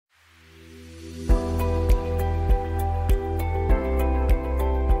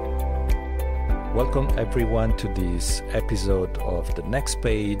Welcome everyone to this episode of The Next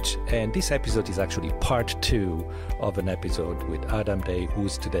Page. And this episode is actually part 2 of an episode with Adam Day,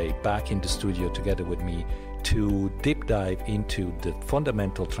 who's today back in the studio together with me to deep dive into the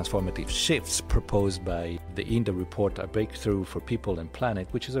fundamental transformative shifts proposed by in the report A Breakthrough for People and Planet,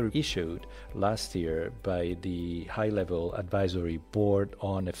 which is issued last year by the high-level advisory board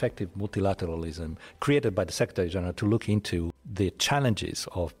on effective multilateralism, created by the Secretary General to look into the challenges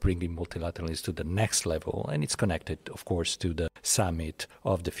of bringing multilateralism to the next level. And it's connected, of course, to the Summit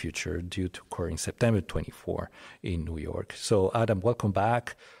of the Future due to occur in September 24 in New York. So, Adam, welcome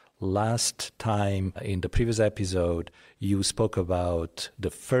back. Last time in the previous episode, you spoke about the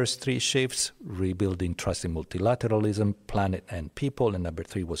first 3 shifts, rebuilding trust in multilateralism, planet and people, and number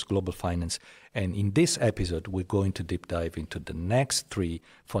 3 was global finance. And in this episode, we're going to deep dive into the next 3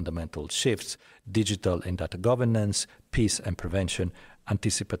 fundamental shifts: digital and data governance, peace and prevention,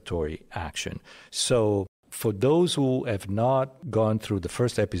 anticipatory action. So for those who have not gone through the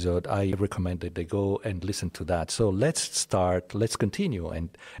first episode, I recommend that they go and listen to that. So let's continue and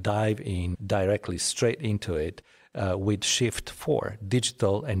dive in directly straight into it with Shift 4,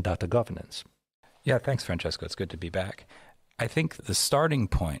 digital and data governance. Yeah, thanks, Francesco. It's good to be back. I think the starting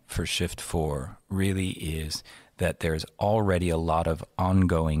point for Shift 4 really is that there's already a lot of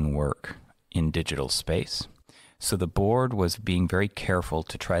ongoing work in digital space. So the board was being very careful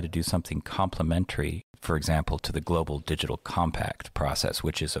to try to do something complementary, for example, to the Global Digital Compact process,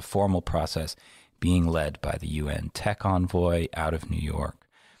 which is a formal process being led by the UN Tech Envoy out of New York.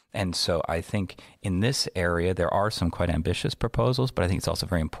 And so I think in this area, there are some quite ambitious proposals, but I think it's also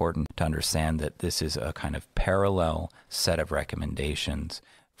very important to understand that this is a kind of parallel set of recommendations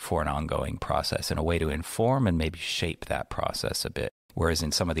for an ongoing process and a way to inform and maybe shape that process a bit. Whereas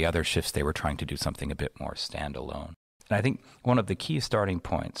in some of the other shifts, they were trying to do something a bit more standalone. And I think one of the key starting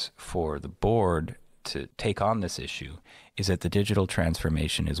points for the board to take on this issue is that the digital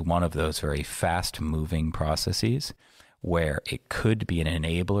transformation is one of those very fast-moving processes where it could be an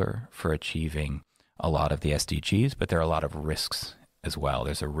enabler for achieving a lot of the SDGs, but there are a lot of risks as well.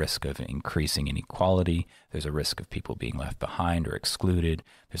 There's a risk of increasing inequality. There's a risk of people being left behind or excluded.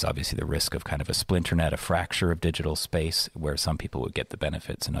 There's obviously the risk of kind of a splinter net, a fracture of digital space where some people would get the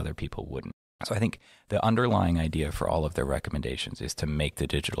benefits and other people wouldn't. So I think the underlying idea for all of their recommendations is to make the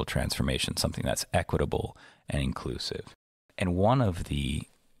digital transformation something that's equitable and inclusive. And one of the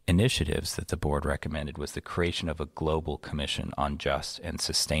initiatives that the board recommended was the creation of a global commission on just and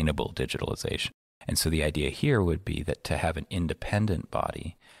sustainable digitalization. And so the idea here would be that to have an independent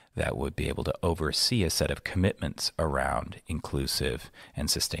body that would be able to oversee a set of commitments around inclusive and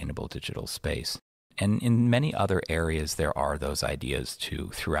sustainable digital space. And in many other areas, there are those ideas too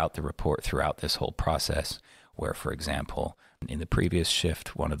throughout the report, throughout this whole process, where, for example, in the previous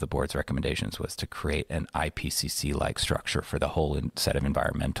shift, one of the board's recommendations was to create an IPCC-like structure for the whole set of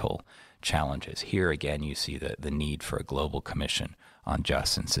environmental challenges. Here again, you see the need for a global commission on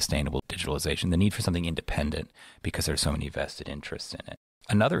just and sustainable digitalization, the need for something independent because there's so many vested interests in it.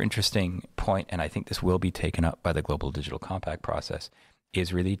 Another interesting point, and I think this will be taken up by the Global Digital Compact process,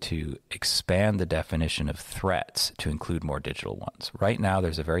 is really to expand the definition of threats to include more digital ones. Right now,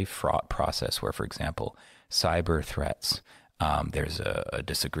 there's a very fraught process where, for example, cyber threats, there's a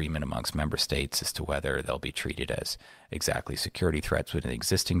disagreement amongst member states as to whether they'll be treated as exactly security threats within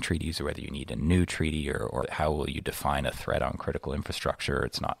existing treaties or whether you need a new treaty or how will you define a threat on critical infrastructure.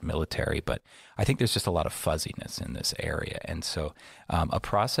 It's not military, but I think there's just a lot of fuzziness in this area. And so a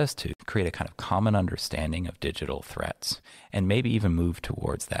process to create a kind of common understanding of digital threats and maybe even move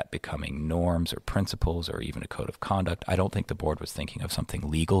towards that becoming norms or principles or even a code of conduct. I don't think the board was thinking of something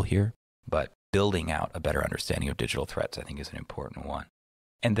legal here, but building out a better understanding of digital threats, I think, is an important one.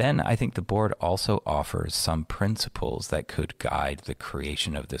 And then I think the board also offers some principles that could guide the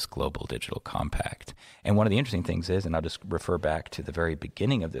creation of this global digital compact. And one of the interesting things is, and I'll just refer back to the very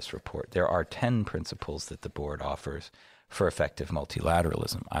beginning of this report, there are 10 principles that the board offers for effective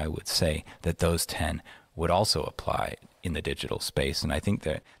multilateralism. I would say that those 10 would also apply in the digital space. And I think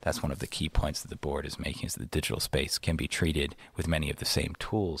that that's one of the key points that the board is making, is that the digital space can be treated with many of the same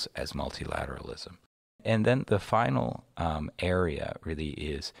tools as multilateralism. And then the final area really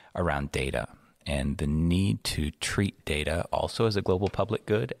is around data and the need to treat data also as a global public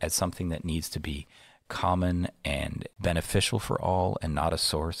good, as something that needs to be common and beneficial for all and not a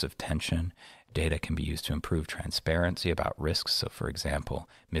source of tension. Data can be used to improve transparency about risks. So, for example,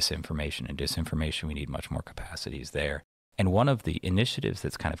 misinformation and disinformation, we need much more capacities there. And one of the initiatives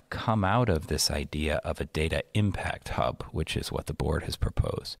that's kind of come out of this idea of a data impact hub, which is what the board has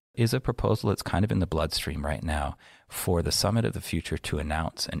proposed, is a proposal that's kind of in the bloodstream right now for the Summit of the Future to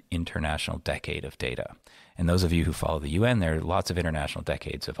announce an international decade of data. And those of you who follow the UN, there are lots of international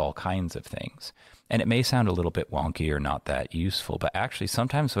decades of all kinds of things. And it may sound a little bit wonky or not that useful, but actually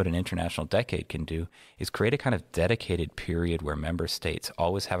sometimes what an international decade can do is create a kind of dedicated period where member states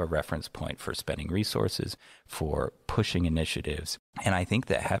always have a reference point for spending resources, for pushing initiatives. And I think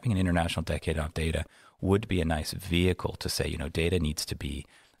that having an international decade of data would be a nice vehicle to say, data needs to be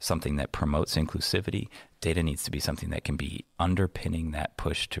something that promotes inclusivity. Data needs to be something that can be underpinning that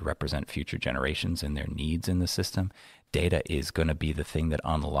push to represent future generations and their needs in the system. Data is going to be the thing that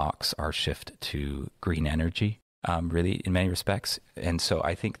unlocks our shift to green energy, really, in many respects. And so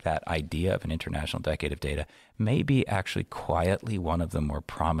I think that idea of an international decade of data may be actually quietly one of the more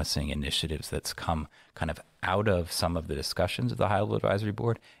promising initiatives that's come kind of out of some of the discussions of the High-Level Advisory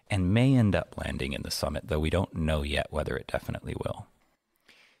Board and may end up landing in the summit, though we don't know yet whether it definitely will.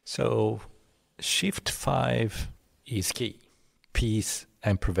 So Shift 5 is key, peace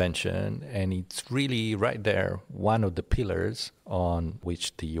and prevention, and it's really right there, one of the pillars on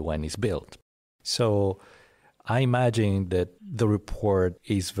which the UN is built. So I imagine that the report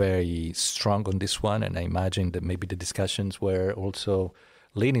is very strong on this one, and I imagine that maybe the discussions were also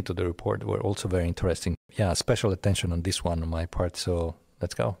leading to the report were also very interesting. Yeah, special attention on this one on my part, so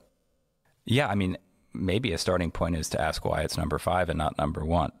let's go. Yeah, I mean, maybe a starting point is to ask why it's number 5 and not number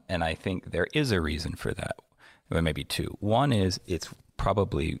 1. And I think there is a reason for that, or maybe 2. One is it's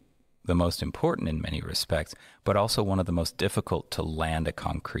probably the most important in many respects, but also one of the most difficult to land a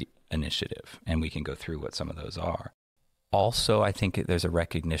concrete initiative. And we can go through what some of those are. Also, I think there's a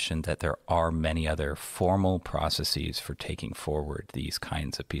recognition that there are many other formal processes for taking forward these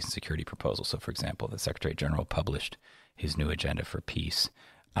kinds of peace and security proposals. So, for example, the Secretary General published his new agenda for peace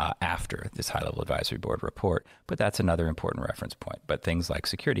after this High-Level Advisory Board report, but that's another important reference point. But things like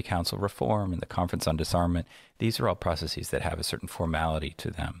Security Council reform and the Conference on Disarmament, these are all processes that have a certain formality to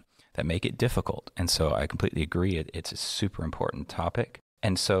them that make it difficult. And so I completely agree, it's a super important topic.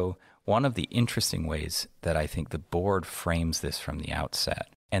 And so one of the interesting ways that I think the board frames this from the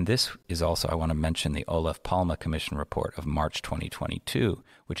outset, and this is also, I want to mention the Olof Palme Commission report of March 2022,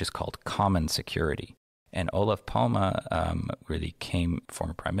 which is called Common Security. And Olof Palme really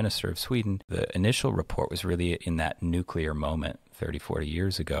former prime minister of Sweden. The initial report was really in that nuclear moment 30, 40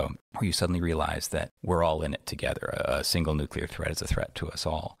 years ago, where you suddenly realize that we're all in it together. A single nuclear threat is a threat to us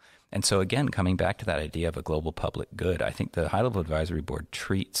all. And so again, coming back to that idea of a global public good, I think the High-Level Advisory Board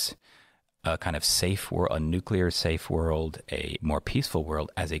treats a kind of safe world, a nuclear safe world, a more peaceful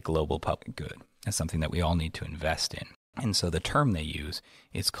world as a global public good, as something that we all need to invest in. And so the term they use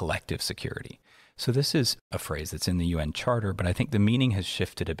is collective security. So this is a phrase that's in the UN Charter, but I think the meaning has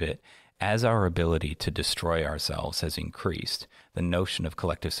shifted a bit. As our ability to destroy ourselves has increased, the notion of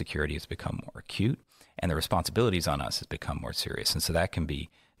collective security has become more acute, and the responsibilities on us has become more serious. And so that can be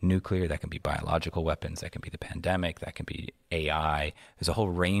nuclear, that can be biological weapons, that can be the pandemic, that can be AI. There's a whole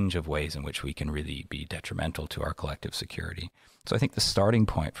range of ways in which we can really be detrimental to our collective security. So I think the starting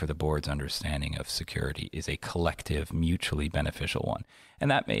point for the board's understanding of security is a collective, mutually beneficial one.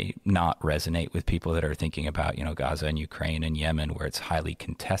 And that may not resonate with people that are thinking about, Gaza and Ukraine and Yemen, where it's highly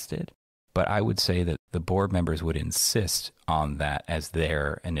contested. But I would say that the board members would insist on that as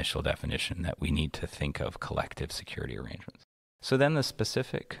their initial definition, that we need to think of collective security arrangements. So then the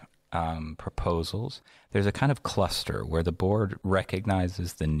specific proposals, there's a kind of cluster where the board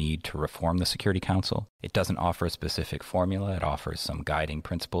recognizes the need to reform the Security Council. It doesn't offer a specific formula. It offers some guiding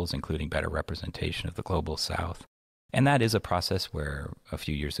principles, including better representation of the global South. And that is a process where a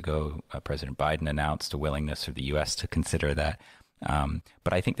few years ago, President Biden announced a willingness for the U.S. to consider that.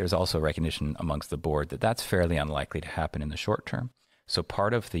 But I think there's also recognition amongst the board that that's fairly unlikely to happen in the short term. So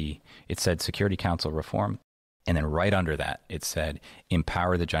part of it said Security Council reform. And then right under that, it said,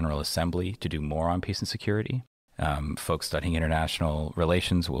 empower the General Assembly to do more on peace and security. Folks studying international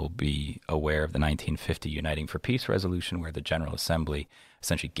relations will be aware of the 1950 Uniting for Peace resolution, where the General Assembly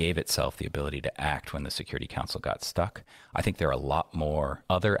essentially gave itself the ability to act when the Security Council got stuck. I think there are a lot more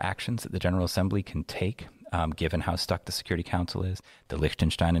other actions that the General Assembly can take, given how stuck the Security Council is. The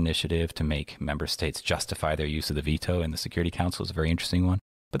Liechtenstein initiative to make member states justify their use of the veto in the Security Council is a very interesting one.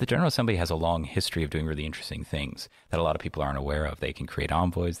 But the General Assembly has a long history of doing really interesting things that a lot of people aren't aware of. They can create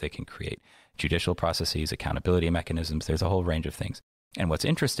envoys, they can create judicial processes, accountability mechanisms. There's a whole range of things. And what's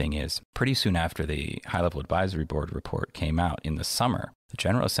interesting is pretty soon after the High-Level Advisory Board report came out in the summer, the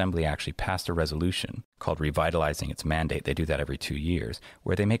General Assembly actually passed a resolution called Revitalizing its Mandate. They do that every 2 years,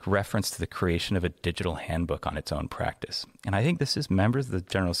 where they make reference to the creation of a digital handbook on its own practice. And I think this is members of the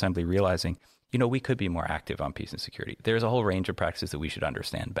General Assembly realizing we could be more active on peace and security. There's a whole range of practices that we should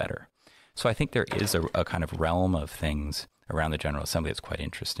understand better. So I think there is a kind of realm of things around the General Assembly that's quite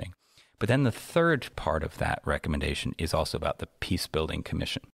interesting. But then the third part of that recommendation is also about the Peace-Building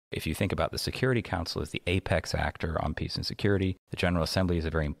Commission. If you think about the Security Council as the apex actor on peace and security, the General Assembly is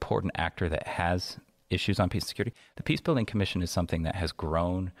a very important actor that has issues on peace and security. The Peace-Building Commission is something that has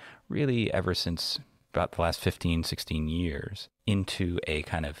grown really ever since about the last 15, 16 years into a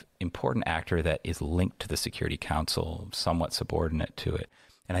kind of important actor that is linked to the Security Council, somewhat subordinate to it.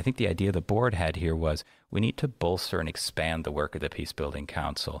 And I think the idea the board had here was we need to bolster and expand the work of the Peace-Building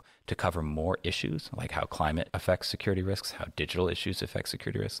Council to cover more issues, like how climate affects security risks, how digital issues affect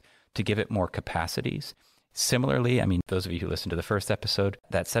security risks, to give it more capacities. Similarly, those of you who listened to the first episode,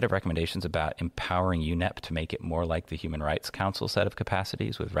 that set of recommendations about empowering UNEP to make it more like the Human Rights Council set of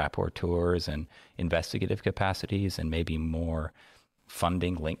capacities with rapporteurs and investigative capacities and maybe more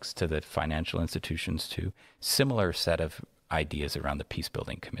funding links to the financial institutions too. Similar set of ideas around the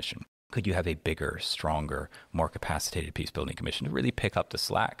Peace-Building Commission. Could you have a bigger, stronger, more capacitated Peace-Building Commission to really pick up the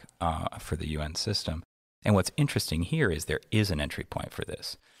slack for the UN system? And what's interesting here is there is an entry point for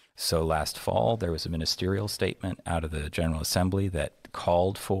this. So last fall, there was a ministerial statement out of the General Assembly that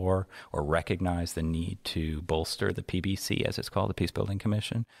called for or recognized the need to bolster the PBC, as it's called, the Peace-Building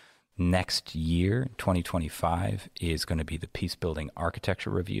Commission. Next year, 2025, is going to be the Peace-Building Architecture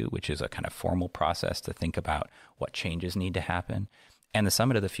Review, which is a kind of formal process to think about what changes need to happen. And the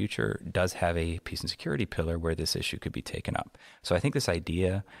Summit of the Future does have a peace and security pillar where this issue could be taken up. So I think this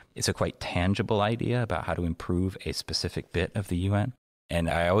idea is a quite tangible idea about how to improve a specific bit of the UN. And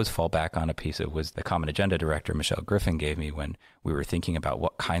I always fall back on a piece that was the Common Agenda Director, Michelle Griffin, gave me when we were thinking about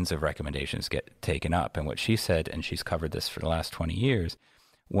what kinds of recommendations get taken up. And what she said, and she's covered this for the last 20 years,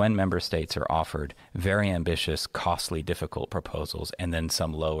 when member states are offered very ambitious, costly, difficult proposals, and then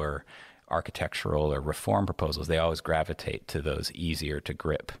some lower architectural or reform proposals, they always gravitate to those easier to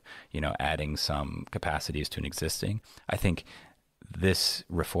grip, adding some capacities to an existing. I think this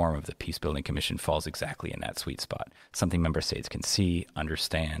reform of the Peace-Building Commission falls exactly in that sweet spot, something member states can see,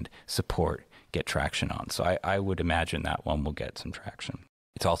 understand, support, get traction on. So I would imagine that one will get some traction.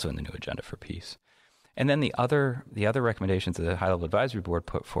 It's also in the new Agenda for Peace. And then the other recommendations that the High-Level Advisory Board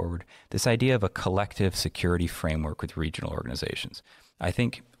put forward, this idea of a collective security framework with regional organizations. I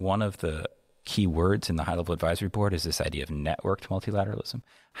think one of the key words in the High-Level Advisory Board is this idea of networked multilateralism.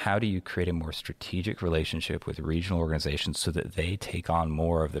 How do you create a more strategic relationship with regional organizations so that they take on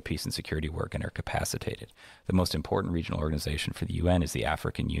more of the peace and security work and are capacitated? The most important regional organization for the UN is the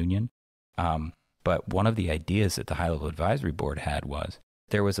African Union. But one of the ideas that the High-Level Advisory Board had was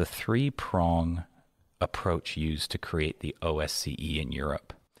there was a three-prong approach used to create the OSCE in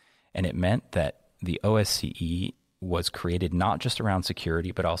Europe. And it meant that the OSCE was created not just around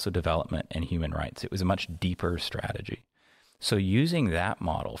security, but also development and human rights. It was a much deeper strategy. So using that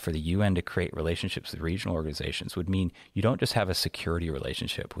model for the UN to create relationships with regional organizations would mean you don't just have a security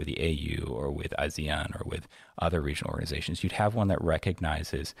relationship with the AU or with ASEAN or with other regional organizations. You'd have one that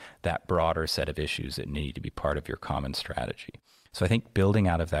recognizes that broader set of issues that need to be part of your common strategy. So I think building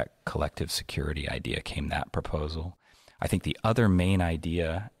out of that collective security idea came that proposal. I think the other main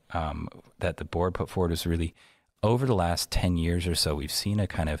idea that the board put forward was really over the last 10 years or so, we've seen a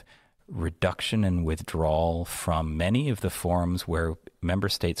kind of reduction and withdrawal from many of the forums where member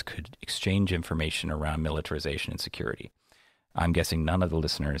states could exchange information around militarization and security. I'm guessing none of the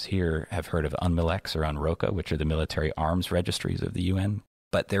listeners here have heard of UNMILEX or UNROCA, which are the military arms registries of the UN,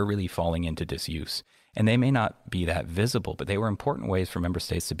 but they're really falling into disuse. And they may not be that visible, but they were important ways for member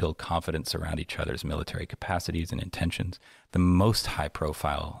states to build confidence around each other's military capacities and intentions. The most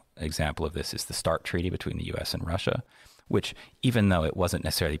high-profile example of this is the START Treaty between the U.S. and Russia, which, even though it wasn't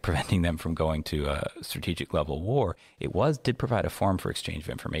necessarily preventing them from going to a strategic level war, it did provide a forum for exchange of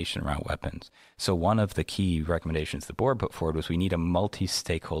information around weapons. So one of the key recommendations the board put forward was we need a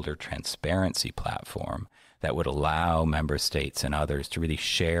multi-stakeholder transparency platform that would allow member states and others to really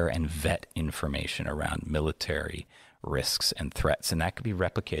share and vet information around military risks and threats. And that could be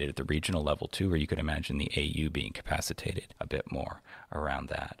replicated at the regional level too, where you could imagine the AU being capacitated a bit more around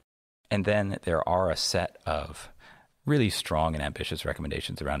that. And then there are a set of really strong and ambitious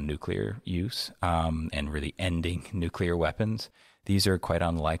recommendations around nuclear use and really ending nuclear weapons. These are quite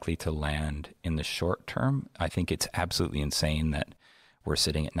unlikely to land in the short term. I think it's absolutely insane that we're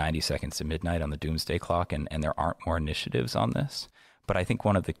sitting at 90 seconds to midnight on the doomsday clock and there aren't more initiatives on this. But I think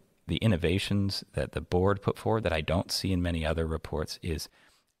one of the innovations that the board put forward that I don't see in many other reports is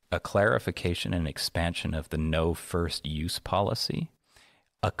a clarification and expansion of the no first use policy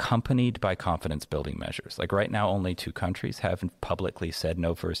accompanied by confidence building measures. Like right now, only 2 countries have publicly said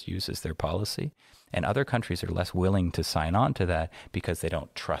no first use is their policy. And other countries are less willing to sign on to that because they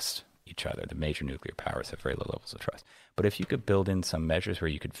don't trust each other. The major nuclear powers have very low levels of trust. But if you could build in some measures where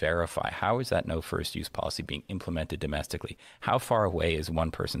you could verify how is that no first use policy being implemented domestically, how far away is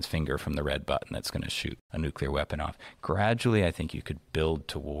one person's finger from the red button that's going to shoot a nuclear weapon off, gradually I think you could build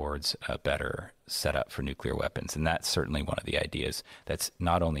towards a better setup for nuclear weapons. And that's certainly one of the ideas that's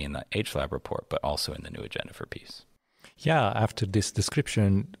not only in the HLAB report, but also in the new Agenda for Peace. Yeah, after this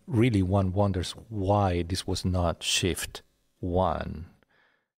description, really one wonders why this was not shift 1.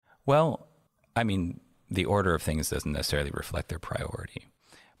 Well, I mean, the order of things doesn't necessarily reflect their priority.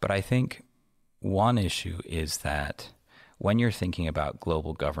 But I think one issue is that when you're thinking about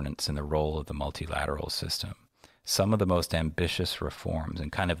global governance and the role of the multilateral system, some of the most ambitious reforms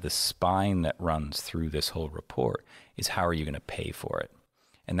and kind of the spine that runs through this whole report is how are you going to pay for it?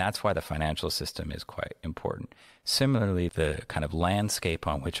 And that's why the financial system is quite important. Similarly, the kind of landscape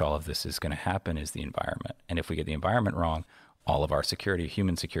on which all of this is going to happen is the environment. And if we get the environment wrong, all of our security,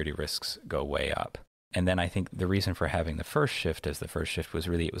 human security risks go way up. And then I think the reason for having the first shift as the first shift was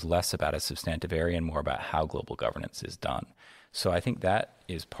really it was less about a substantive area and more about how global governance is done. So I think that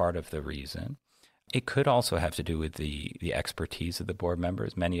is part of the reason. It could also have to do with the expertise of the board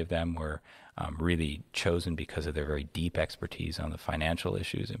members. Many of them were really chosen because of their very deep expertise on the financial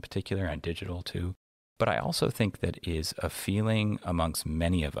issues in particular, and digital too. But I also think that is a feeling amongst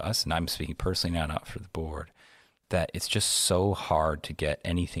many of us, and I'm speaking personally now, not for the board, that it's just so hard to get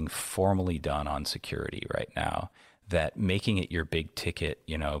anything formally done on security right now that making it your big ticket,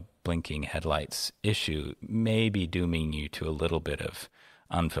 blinking headlights issue may be dooming you to a little bit of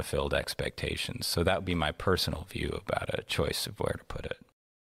unfulfilled expectations. So that would be my personal view about a choice of where to put it.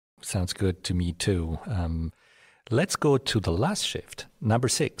 Sounds good to me too. Let's go to the last shift, number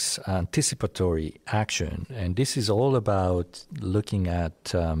 6, anticipatory action. And this is all about looking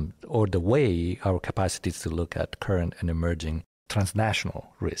at, or the way our capacities to look at current and emerging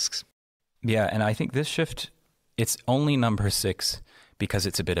transnational risks. Yeah, and I think this shift, it's only number 6 because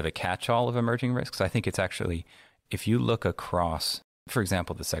it's a bit of a catch-all of emerging risks. I think it's actually, if you look across, for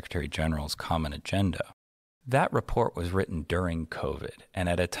example, the Secretary General's Common Agenda, that report was written during COVID, and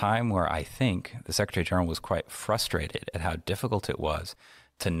at a time where I think the Secretary General was quite frustrated at how difficult it was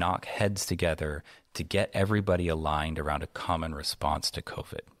to knock heads together to get everybody aligned around a common response to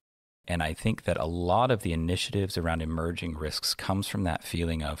COVID. And I think that a lot of the initiatives around emerging risks comes from that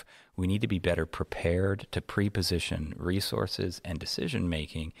feeling of we need to be better prepared to pre-position resources and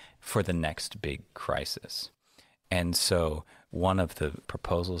decision-making for the next big crisis. And so one of the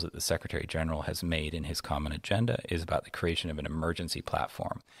proposals that the Secretary General has made in his Common Agenda is about the creation of an emergency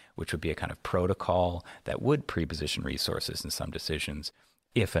platform, which would be a kind of protocol that would pre-position resources in some decisions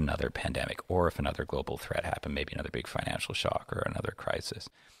if another pandemic or if another global threat happened, maybe another big financial shock or another crisis.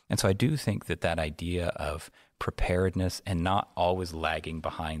 And so I do think that that idea of preparedness and not always lagging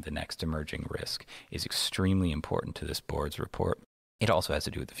behind the next emerging risk is extremely important to this board's report. It also has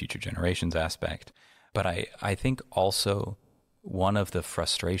to do with the future generations aspect. But I think also one of the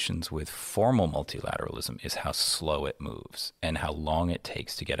frustrations with formal multilateralism is how slow it moves and how long it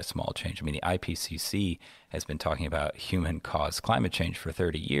takes to get a small change. I mean, the IPCC has been talking about human-caused climate change for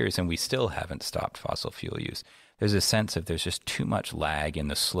 30 years, and we still haven't stopped fossil fuel use. There's a sense of there's just too much lag in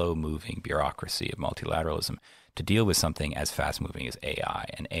the slow-moving bureaucracy of multilateralism to deal with something as fast-moving as AI,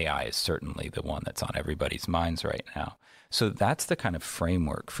 and AI is certainly the one that's on everybody's minds right now. So that's the kind of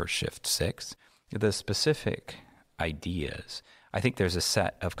framework for Shift 6. The specific ideas, I think there's a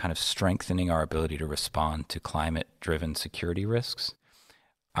set of kind of strengthening our ability to respond to climate-driven security risks.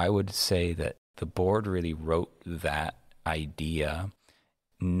 I would say that the board really wrote that idea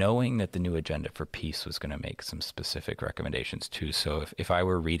knowing that the new Agenda for Peace was going to make some specific recommendations too. So if I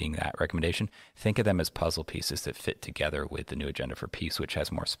were reading that recommendation, think of them as puzzle pieces that fit together with the new Agenda for Peace, which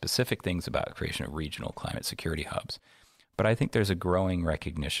has more specific things about creation of regional climate security hubs. But I think there's a growing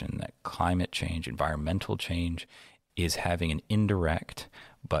recognition that climate change, environmental change, is having an indirect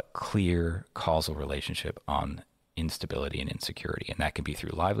but clear causal relationship on instability and insecurity. And that can be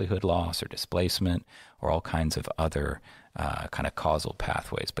through livelihood loss or displacement or all kinds of other kind of causal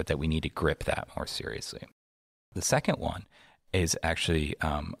pathways, but that we need to grip that more seriously. The second one is actually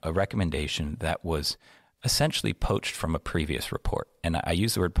a recommendation that was essentially poached from a previous report. And I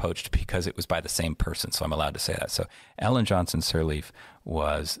use the word poached because it was by the same person, so I'm allowed to say that. So Ellen Johnson-Sirleaf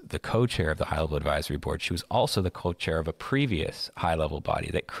was the co-chair of the High-Level Advisory Board. She was also the co-chair of a previous high-level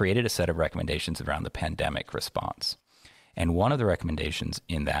body that created a set of recommendations around the pandemic response. And one of the recommendations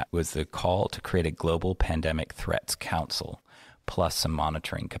in that was the call to create a Global Pandemic Threats Council, plus some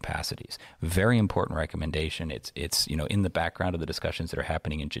monitoring capacities. Very important recommendation. It's in the background of the discussions that are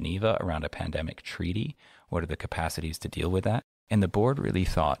happening in Geneva around a pandemic treaty. What are the capacities to deal with that? And the board really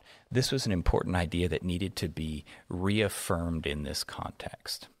thought this was an important idea that needed to be reaffirmed in this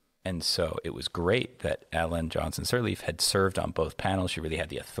context. And so it was great that Ellen Johnson-Sirleaf had served on both panels. She really had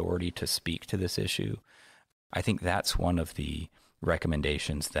the authority to speak to this issue. I think that's one of the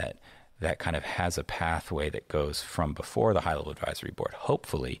recommendations that kind of has a pathway that goes from before the high-level advisory board,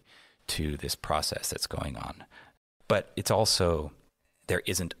 hopefully, to this process that's going on. But it's also, there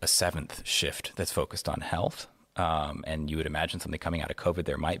isn't a seventh shift that's focused on health. And you would imagine something coming out of COVID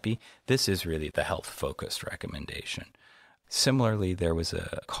there might be. This is really the health-focused recommendation. Similarly, there was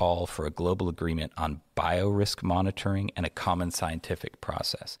a call for a global agreement on biorisk monitoring and a common scientific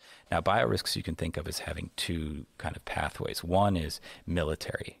process. Now, biorisks you can think of as having two kind of pathways. One is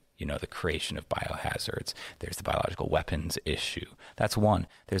military, the creation of biohazards. There's the biological weapons issue. That's one.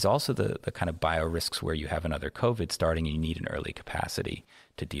 There's also the kind of biorisks where you have another COVID starting and you need an early capacity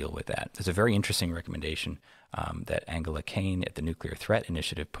to deal with that. There's a very interesting recommendation that Angela Kane at the Nuclear Threat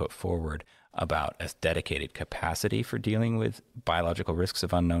Initiative put forward about a dedicated capacity for dealing with biological risks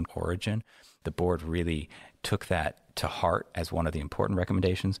of unknown origin. The board really took that to heart as one of the important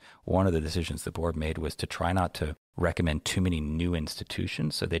recommendations. One of the decisions the board made was to try not to recommend too many new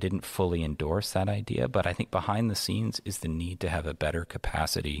institutions, so they didn't fully endorse that idea. But I think behind the scenes is the need to have a better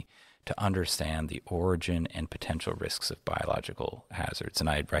capacity to understand the origin and potential risks of biological hazards. And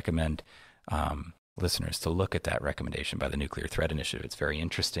I'd recommend listeners to look at that recommendation by the Nuclear Threat Initiative. It's very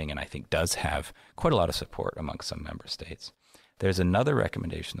interesting and I think does have quite a lot of support among some member states. There's another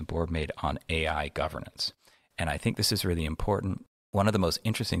recommendation the board made on AI governance. And I think this is really important. One of the most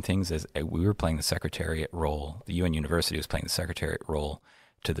interesting things is we were playing the secretariat role. The UN University was playing the secretariat role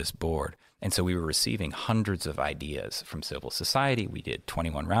to this board. And so we were receiving hundreds of ideas from civil society. We did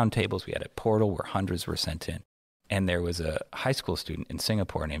 21 roundtables. We had a portal where hundreds were sent in. And there was a high school student in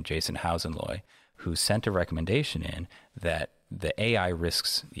Singapore named Jason Hausenloy who sent a recommendation in that the AI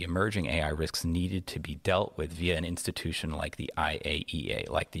risks, the emerging AI risks, needed to be dealt with via an institution like the IAEA,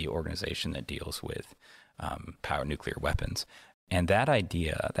 like the organization that deals with nuclear weapons. And that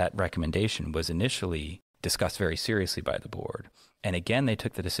idea, that recommendation, was initially discussed very seriously by the board. And again, they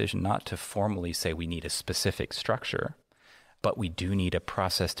took the decision not to formally say we need a specific structure, but we do need a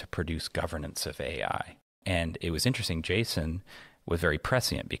process to produce governance of AI. And it was interesting, Jason was very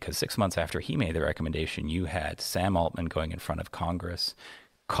prescient because 6 months after he made the recommendation, you had Sam Altman going in front of Congress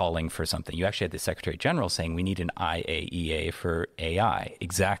calling for something. You actually had the Secretary General saying we need an IAEA for AI,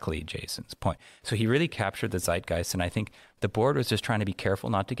 exactly Jason's point. So he really captured the zeitgeist, and I think the board was just trying to be careful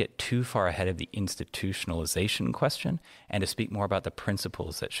not to get too far ahead of the institutionalization question and to speak more about the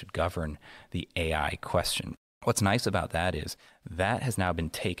principles that should govern the AI question. What's nice about that is that has now been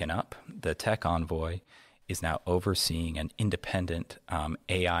taken up. The tech envoy is now overseeing an independent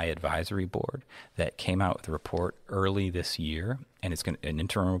AI advisory board that came out with a report early this year, and it's an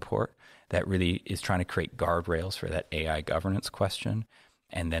interim report that really is trying to create guardrails for that AI governance question.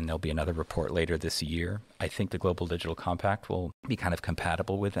 And then there'll be another report later this year. I think the Global Digital Compact will be kind of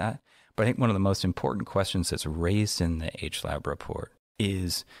compatible with that. But I think one of the most important questions that's raised in the HLAB report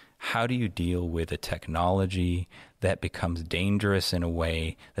is how do you deal with a technology that becomes dangerous in a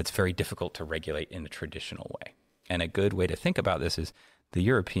way that's very difficult to regulate in the traditional way? And a good way to think about this is the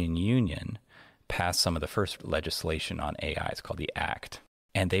European Union passed some of the first legislation on AI. It's called the ACT.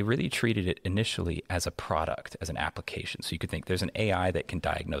 And they really treated it initially as a product, as an application. So you could think there's an AI that can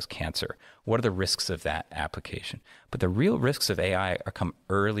diagnose cancer. What are the risks of that application? But the real risks of AI come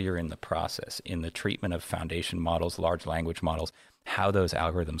earlier in the process, in the treatment of foundation models, large language models, how those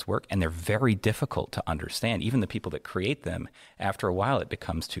algorithms work. And they're very difficult to understand. Even the people that create them, after a while, it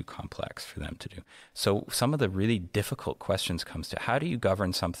becomes too complex for them to do. So some of the really difficult questions comes to how do you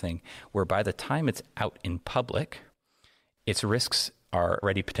govern something where by the time it's out in public, its risks are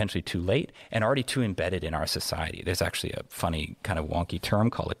already potentially too late and already too embedded in our society. There's actually a funny kind of wonky term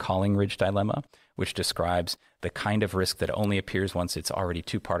called a Collingridge dilemma, which describes the kind of risk that only appears once it's already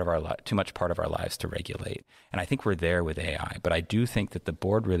too much part of our lives to regulate. And I think we're there with AI. But I do think that the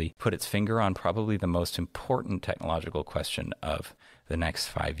board really put its finger on probably the most important technological question of the next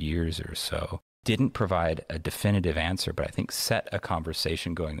 5 years or so. Didn't provide a definitive answer, but I think set a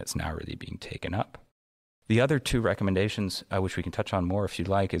conversation going that's now really being taken up. The other two recommendations, which we can touch on more if you'd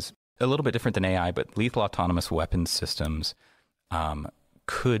like, is a little bit different than AI, but lethal autonomous weapons systems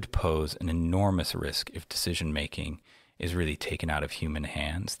could pose an enormous risk if decision-making is really taken out of human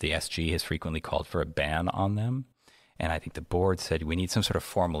hands. The SG has frequently called for a ban on them. And I think the board said we need some sort of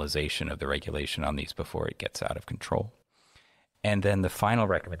formalization of the regulation on these before it gets out of control. And then the final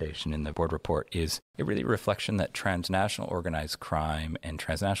recommendation in the board report is a really reflection that transnational organized crime and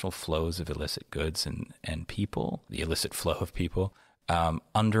transnational flows of illicit goods and people, the illicit flow of people,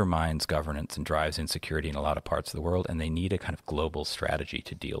 undermines governance and drives insecurity in a lot of parts of the world, and they need a kind of global strategy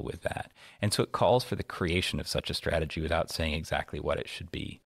to deal with that. And so it calls for the creation of such a strategy without saying exactly what it should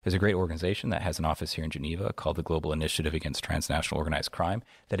be. There's a great organization that has an office here in Geneva called the Global Initiative Against Transnational Organized Crime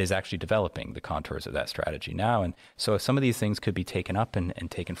that is actually developing the contours of that strategy now. And so some of these things could be taken up and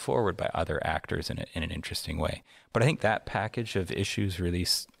taken forward by other actors in an interesting way. But I think that package of issues really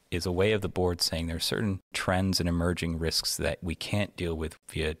is a way of the board saying there are certain trends and emerging risks that we can't deal with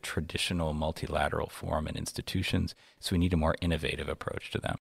via traditional multilateral forum and institutions. So we need a more innovative approach to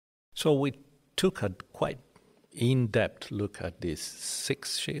them. So we took a quite in-depth look at these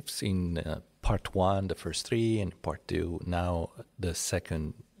 6 shifts in part 1, the first 3, and part 2, now the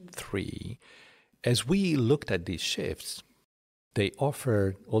second 3. As we looked at these shifts, they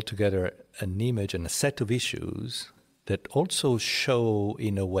offer altogether an image and a set of issues that also show,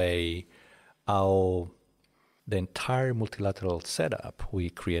 in a way, how the entire multilateral setup we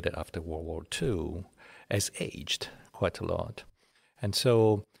created after World War II has aged quite a lot. And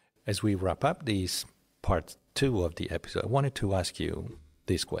so, as we wrap up this part 2 of the episode, I wanted to ask you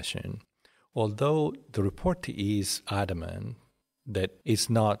this question. Although the report is adamant that it's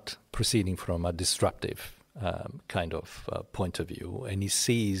not proceeding from a disruptive kind of point of view, and he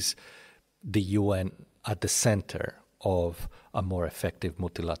sees the UN at the center of a more effective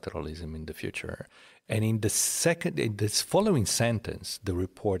multilateralism in the future. And in this following sentence, the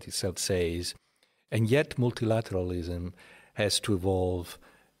report itself says, and yet multilateralism has to evolve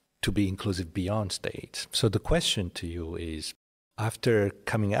to be inclusive beyond states. So the question to you is, after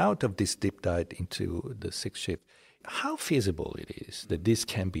coming out of this deep dive into the 6th shift, how feasible it is that this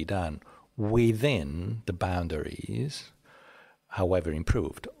can be done within the boundaries, however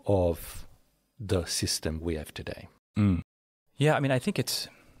improved, of the system we have today? Yeah, I mean, I think it's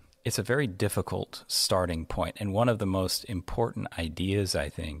a very difficult starting point. And one of the most important ideas, I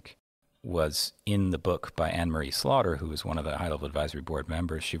think, was in the book by Anne-Marie Slaughter, who was one of the high-level advisory board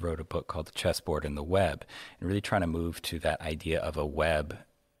members. She wrote a book called The Chessboard and the Web, and really trying to move to that idea of a web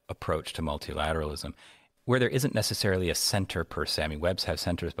approach to multilateralism, where there isn't necessarily a center per se. I mean, webs have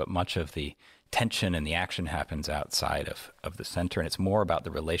centers, but much of the tension and the action happens outside of the center, and it's more about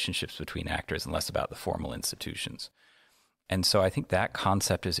the relationships between actors and less about the formal institutions. And so I think that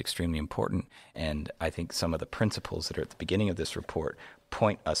concept is extremely important, and I think some of the principles that are at the beginning of this report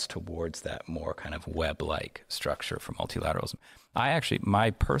point us towards that more kind of web-like structure for multilateralism.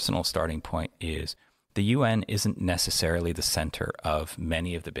 My personal starting point is the UN isn't necessarily the center of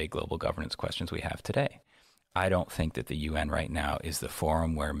many of the big global governance questions we have today. I don't think that the UN right now is the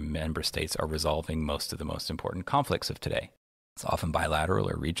forum where member states are resolving most of the most important conflicts of today. It's often bilateral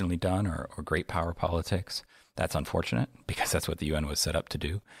or regionally done or great power politics. That's unfortunate because that's what the UN was set up to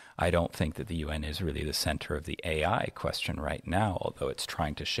do. I don't think that the UN is really the center of the AI question right now, although it's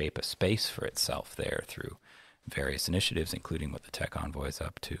trying to shape a space for itself there through various initiatives, including what the Tech Envoy is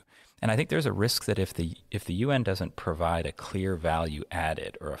up to. And I think there's a risk that if the UN doesn't provide a clear value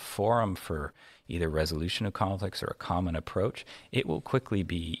added or a forum for either resolution of conflicts or a common approach, it will quickly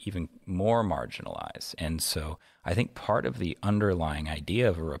be even more marginalized. And so I think part of the underlying idea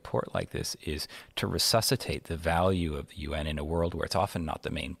of a report like this is to resuscitate the value of the UN in a world where it's often not the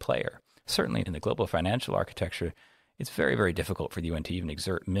main player. Certainly in the global financial architecture, it's very, very difficult for the UN to even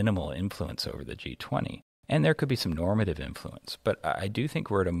exert minimal influence over the G20. And there could be some normative influence. But I do think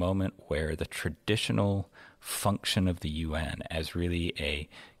we're at a moment where the traditional function of the UN as really a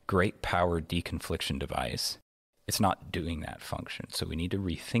great power deconfliction device, it's not doing that function. So we need to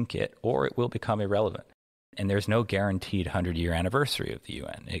rethink it or it will become irrelevant. And there's no guaranteed 100-year anniversary of the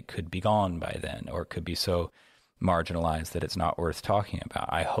UN. It could be gone by then, or it could be so marginalized that it's not worth talking about.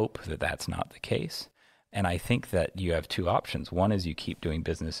 I hope that that's not the case. And I think that you have two options. One is you keep doing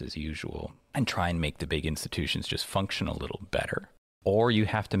business as usual and try and make the big institutions just function a little better. Or you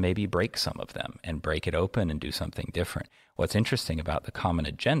have to maybe break some of them and break it open and do something different. What's interesting about the common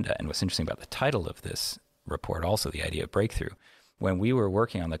agenda, and what's interesting about the title of this report, also the idea of breakthrough, when we were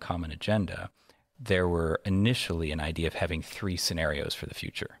working on the common agenda, there were initially an idea of having 3 scenarios for the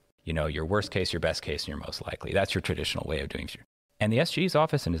future. You know, your worst case, your best case, and your most likely. That's your traditional way of doing it. And the SG's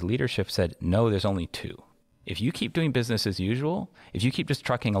office and his leadership said, no, there's only 2. If you keep doing business as usual, if you keep just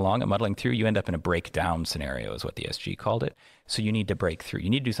trucking along and muddling through, you end up in a breakdown scenario is what the SG called it. So you need to break through.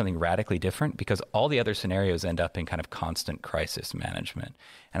 You need to do something radically different because all the other scenarios end up in kind of constant crisis management.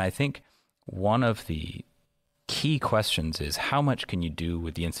 And I think one of the key questions is how much can you do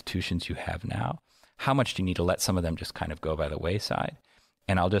with the institutions you have now? how much do you need to let some of them just kind of go by the wayside?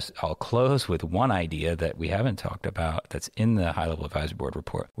 And I'll close with one idea that we haven't talked about that's in the High-Level Advisory Board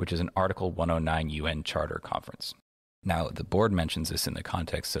report, which is an Article 109 UN Charter Conference. Now, the board mentions this in the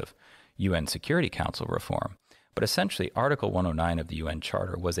context of UN Security Council reform, but essentially Article 109 of the UN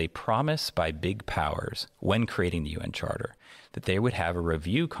Charter was a promise by big powers when creating the UN Charter that they would have a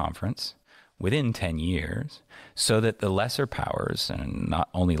review conference within 10 years so that the lesser powers, and not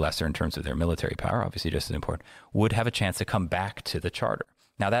only lesser in terms of their military power, obviously just as important, would have a chance to come back to the Charter.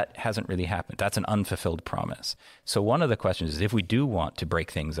 Now, that hasn't really happened. That's an unfulfilled promise. So one of the questions is, if we do want to break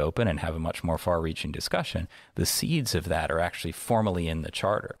things open and have a much more far-reaching discussion, the seeds of that are actually formally in the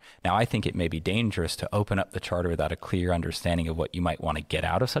Charter. Now, I think it may be dangerous to open up the Charter without a clear understanding of what you might want to get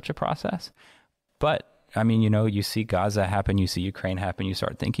out of such a process. But, I mean, you see Gaza happen, you see Ukraine happen, you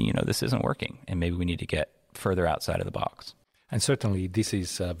start thinking, this isn't working, and maybe we need to get further outside of the box. And certainly this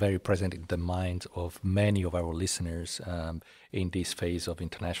is very present in the minds of many of our listeners in this phase of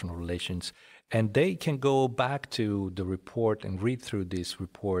international relations. And they can go back to the report and read through this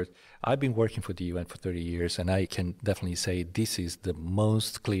report. I've been working for the UN for 30 years, and I can definitely say this is the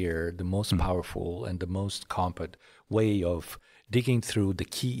most clear, the most powerful, and the most compact way of digging through the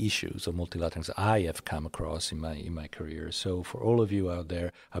key issues of multilateralism I have come across in my career. So for all of you out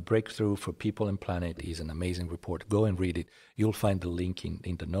there, A Breakthrough for People and Planet is an amazing report. Go and read it. You'll find the link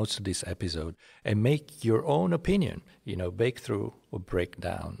in the notes to this episode, and make your own opinion, break through or break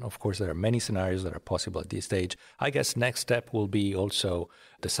down. Of course, there are many scenarios that are possible at this stage. I guess next step will be also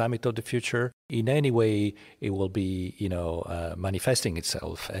the Summit of the Future. In any way, it will be, manifesting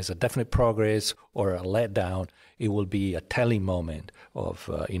itself as a definite progress or a letdown. It will be a telling moment of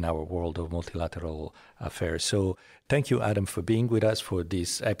in our world of multilateral affairs. So thank you, Adam, for being with us for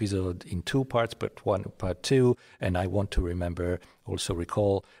this episode in two parts, but one part two. And I want to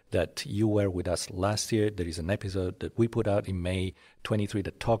recall that you were with us last year. There is an episode that we put out in May 23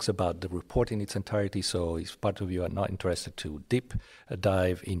 that talks about the report in its entirety. So if part of you are not interested to deep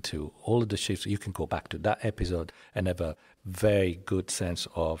dive into all of the shifts, you can go back to that episode and have a very good sense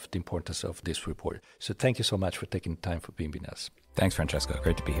of the importance of this report. So thank you so much for taking the time for being with us. Thanks, Francesco.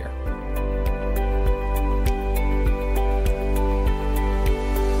 Great to be here.